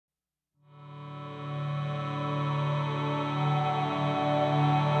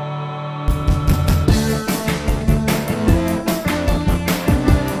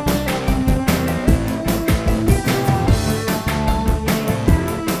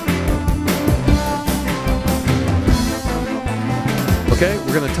Okay,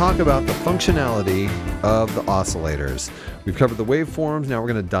 we're going to talk about the functionality of the oscillators. We've covered the waveforms, now we're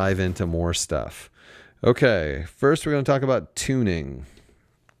going to dive into more stuff. Okay, first we're going to talk about tuning.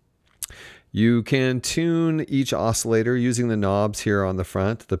 You can tune each oscillator using the knobs here on the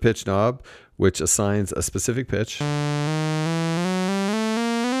front, the pitch knob, which assigns a specific pitch.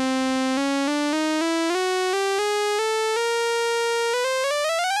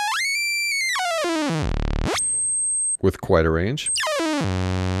 With quite a range.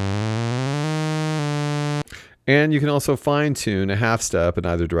 And you can also fine tune a half step in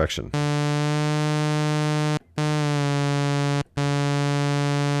either direction.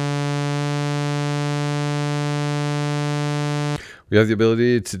 We have the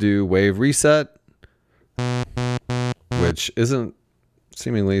ability to do wave reset, which isn't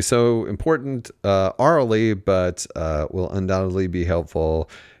seemingly so important aurally, but will undoubtedly be helpful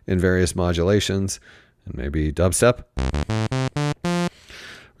in various modulations and maybe dubstep.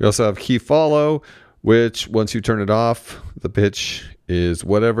 We also have key follow, which once you turn it off, the pitch is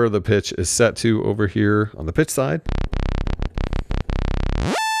whatever the pitch is set to over here on the pitch side.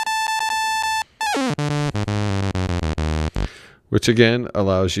 Which again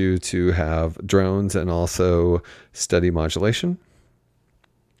allows you to have drones and also steady modulation.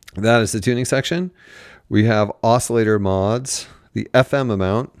 That is the tuning section. We have oscillator mods, the FM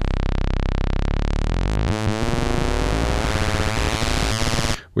amount,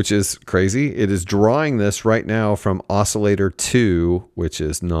 which is crazy. It is drawing this right now from oscillator 2, which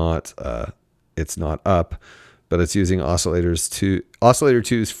is not, it's not up, but it's using oscillator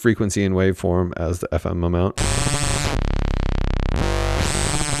 2's frequency and waveform as the FM amount.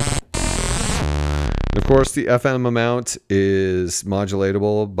 Of course, the FM amount is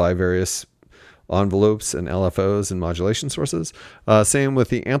modulatable by various envelopes and LFOs and modulation sources. Same with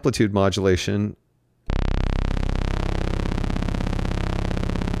the amplitude modulation.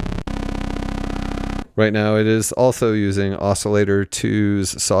 Right now, it is also using oscillator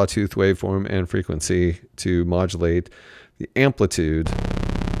 2's sawtooth waveform and frequency to modulate the amplitude,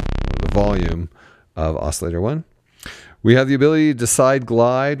 or the volume of oscillator 1. We have the ability to decide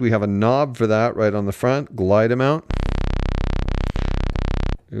glide. We have a knob for that right on the front, glide amount.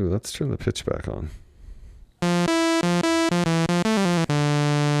 Ooh, let's turn the pitch back on.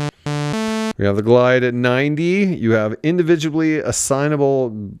 We have the glide at 90. You have individually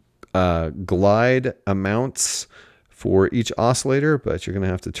assignable glide amounts for each oscillator, but you're going to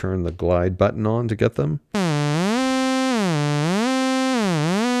have to turn the glide button on to get them.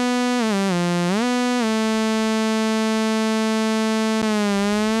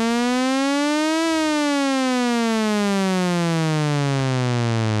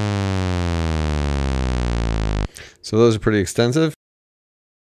 So those are pretty extensive.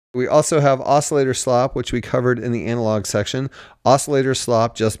 We also have oscillator slop, which we covered in the analog section. Oscillator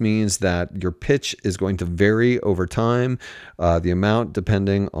slop just means that your pitch is going to vary over time. The amount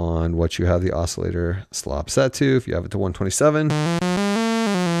depending on what you have the oscillator slop set to. If you have it to 127,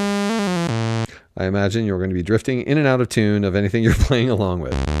 I imagine you're going to be drifting in and out of tune of anything you're playing along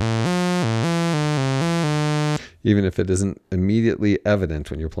with, even if it isn't immediately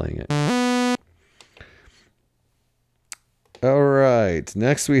evident when you're playing it. All right,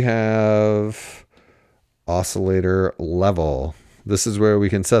 next we have oscillator level. This is where we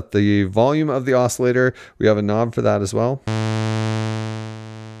can set the volume of the oscillator. We have a knob for that as well.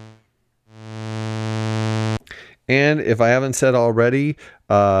 And if I haven't said already,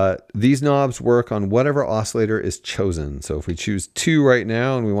 these knobs work on whatever oscillator is chosen. So if we choose 2 right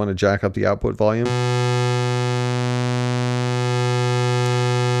now and we want to jack up the output volume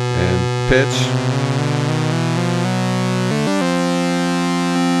and pitch,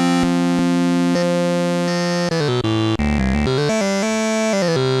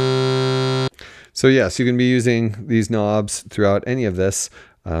 so yes, you can be using these knobs throughout any of this.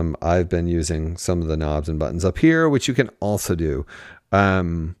 I've been using some of the knobs and buttons up here, which you can also do.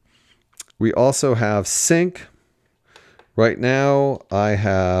 We also have sync. Right now, I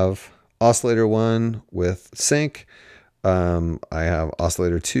have oscillator 1 with sync. I have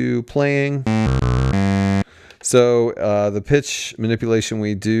oscillator 2 playing. So the pitch manipulation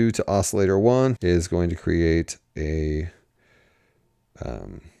we do to oscillator 1 is going to create a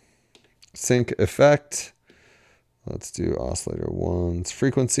sync effect. Let's do oscillator 1's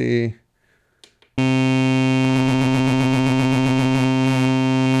frequency.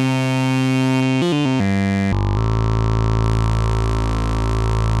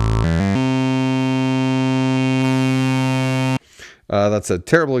 That's a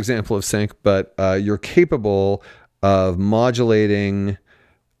terrible example of sync, but you're capable of modulating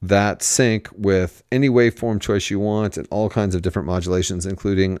that sync with any waveform choice you want and all kinds of different modulations,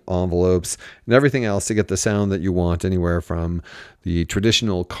 including envelopes and everything else to get the sound that you want, anywhere from the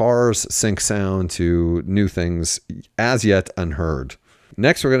traditional Cars sync sound to new things as yet unheard.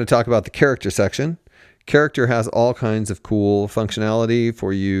 Next, we're going to talk about the character section. Character has all kinds of cool functionality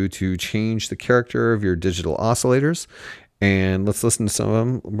for you to change the character of your digital oscillators. And let's listen to some of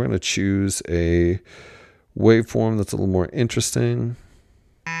them. We're going to choose a waveform that's a little more interesting.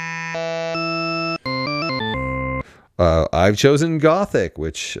 I've chosen Gothic,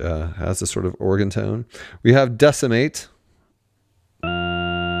 which has a sort of organ tone. We have Decimate.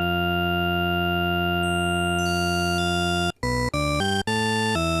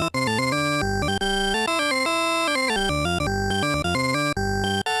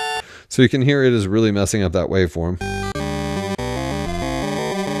 So you can hear it is really messing up that waveform.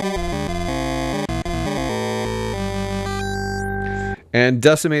 And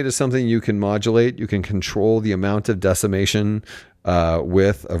decimate is something you can modulate. You can control the amount of decimation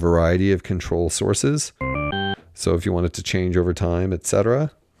with a variety of control sources. So if you want it to change over time,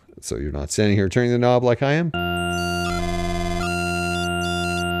 etc. So you're not standing here turning the knob like I am.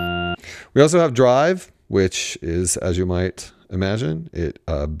 We also have Drive, which is, as you might imagine, it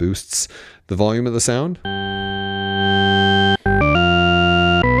boosts the volume of the sound.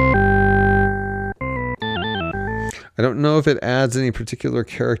 I don't know if it adds any particular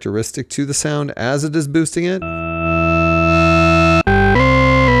characteristic to the sound as it is boosting it.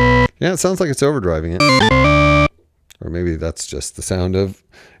 Yeah, it sounds like it's overdriving it. Or maybe that's just the sound of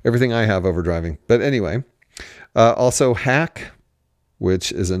everything I have overdriving. But anyway, also Hack,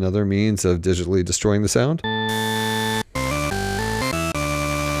 which is another means of digitally destroying the sound.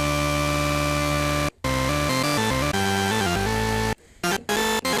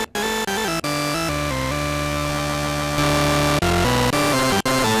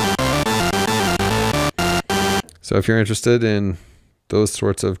 So if you're interested in those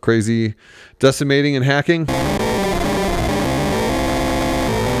sorts of crazy decimating and hacking,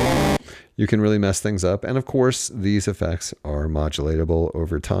 you can really mess things up. And of course, these effects are modulatable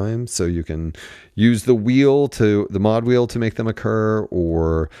over time. So you can use the mod wheel to make them occur,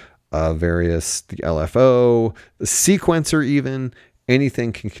 or the LFO, the sequencer even.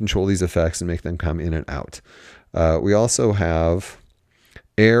 Anything can control these effects and make them come in and out. We also have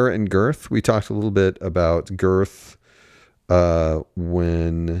air and girth. We talked a little bit about girth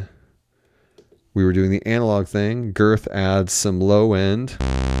when we were doing the analog thing. Girth adds some low end,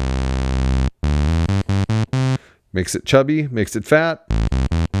 makes it chubby, makes it fat,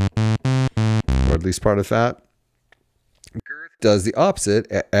 or at least part of fat. Girth does the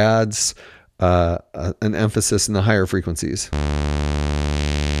opposite. It adds an emphasis in the higher frequencies.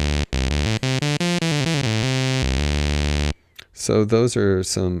 So those are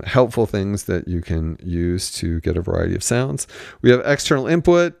some helpful things that you can use to get a variety of sounds. We have external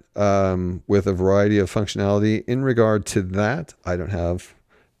input with a variety of functionality. In regard to that, I don't have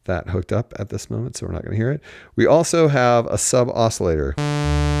that hooked up at this moment, so we're not going to hear it. We also have a sub oscillator.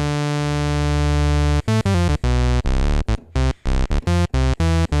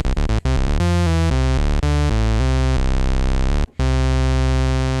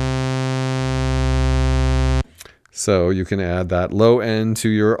 So you can add that low end to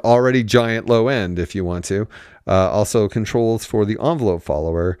your already giant low end if you want to. Also, controls for the envelope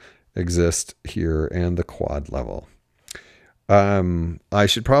follower exist here, and the quad level. I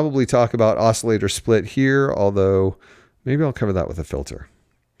should probably talk about oscillator split here, although maybe I'll cover that with a filter.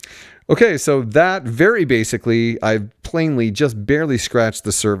 Okay, so that very basically, I've plainly just barely scratched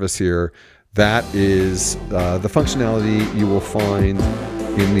the surface here. That is the functionality you will find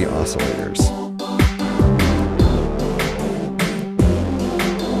in the oscillators.